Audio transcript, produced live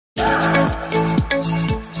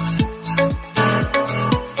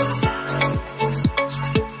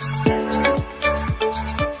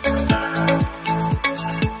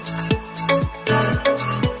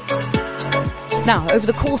Now, over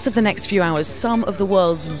the course of the next few hours, some of the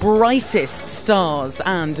world's brightest stars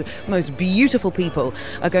and most beautiful people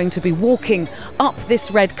are going to be walking up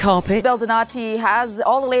this red carpet. Belle has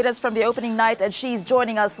all the latest from the opening night, and she's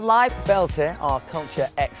joining us live. Belle's here, our culture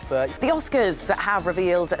expert. The Oscars have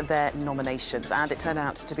revealed their nominations, and it turned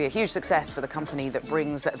out to be a huge success for the company that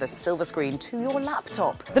brings the silver screen to your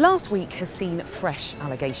laptop. The last week has seen fresh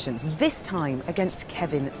allegations, this time against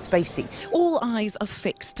Kevin Spacey. All eyes are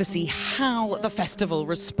fixed to see how the festival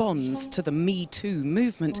responds to the Me Too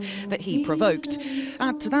movement that he provoked.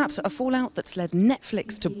 Add to that a fallout that's led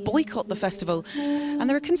Netflix to boycott the festival, and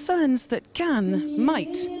there are concerns that Cannes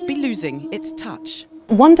might be losing its touch.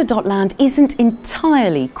 Wonder.land isn't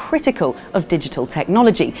entirely critical of digital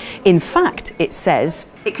technology. In fact, it says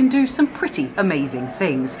it can do some pretty amazing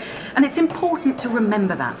things. And it's important to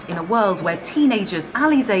remember that in a world where teenagers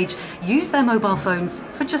Ali's age use their mobile phones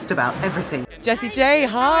for just about everything. Jessie J,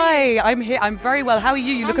 hi! I'm here, I'm very well. How are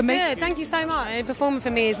you? You look amazing. Good, thank you so much. Performing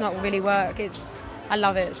for me is not really work, I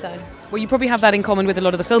love it, so. Well, you probably have that in common with a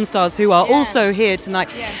lot of the film stars who are also here tonight.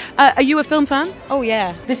 Yeah. Are you a film fan? Oh,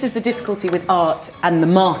 yeah. This is the difficulty with art and the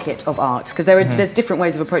market of art, because there's different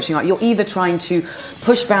ways of approaching art. You're either trying to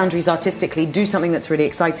push boundaries artistically, do something that's really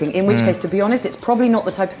exciting, in which case, to be honest, it's probably not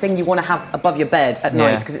the type of thing you want to have above your bed at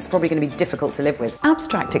night, because it's probably going to be difficult to live with.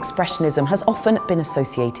 Abstract expressionism has often been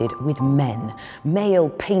associated with men, male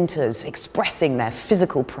painters expressing their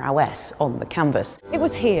physical prowess on the canvas. It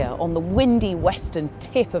was here, on the windy western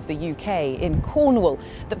tip of the UK, in Cornwall,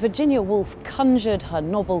 that Virginia Woolf conjured her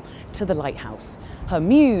novel To the Lighthouse. Her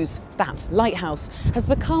muse, that lighthouse, has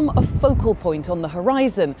become a focal point on the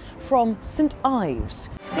horizon from St Ives.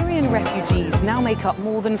 Syrian refugees now make up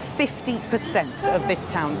more than 50% of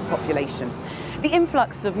this town's population. The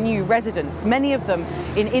influx of new residents, many of them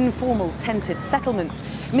in informal tented settlements,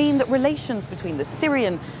 mean that relations between the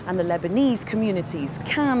Syrian and the Lebanese communities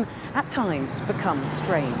can, at times, become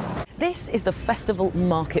strained. This is the festival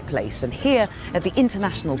marketplace, and here at the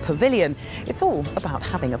International Pavilion, it's all about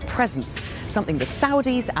having a presence, something the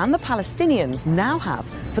Saudis and the Palestinians now have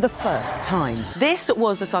for the first time. This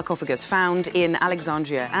was the sarcophagus found in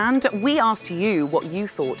Alexandria, and we asked you what you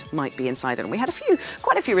thought might be inside it, and we had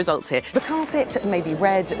quite a few results here. The carpet may be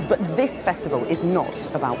red, but this festival is not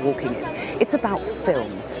about walking it. It's about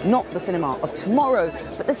film, not the cinema of tomorrow,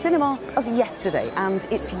 but the cinema of yesterday and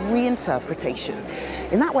its reinterpretation.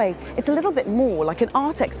 In that way, it's a little bit more like an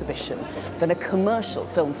art exhibition than a commercial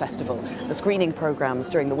film festival. The screening programmes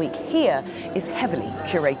during the week here is heavily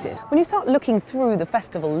curated. When you start looking through the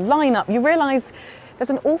festival lineup, you realise there's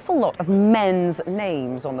an awful lot of men's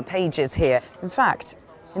names on the pages here. In fact,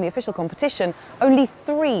 in the official competition, only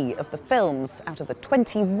 3 of the films out of the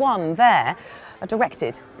 21 there are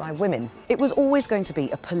directed by women. It was always going to be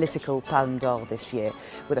a political Palme d'Or this year,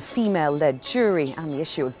 with a female-led jury and the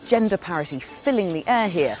issue of gender parity filling the air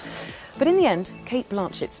here. But in the end, Cate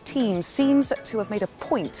Blanchett's team seems to have made a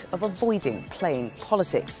point of avoiding playing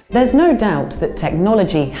politics. There's no doubt that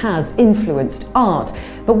technology has influenced art,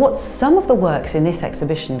 but what some of the works in this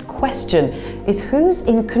exhibition question is who's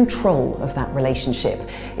in control of that relationship.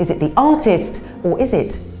 Is it the artist or is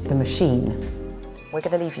it the machine? We're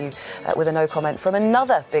going to leave you with a no comment from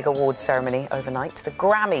another big awards ceremony overnight, the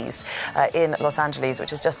Grammys in Los Angeles,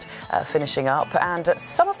 which is just finishing up, and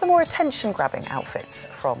some of the more attention-grabbing outfits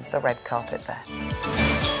from the red carpet there.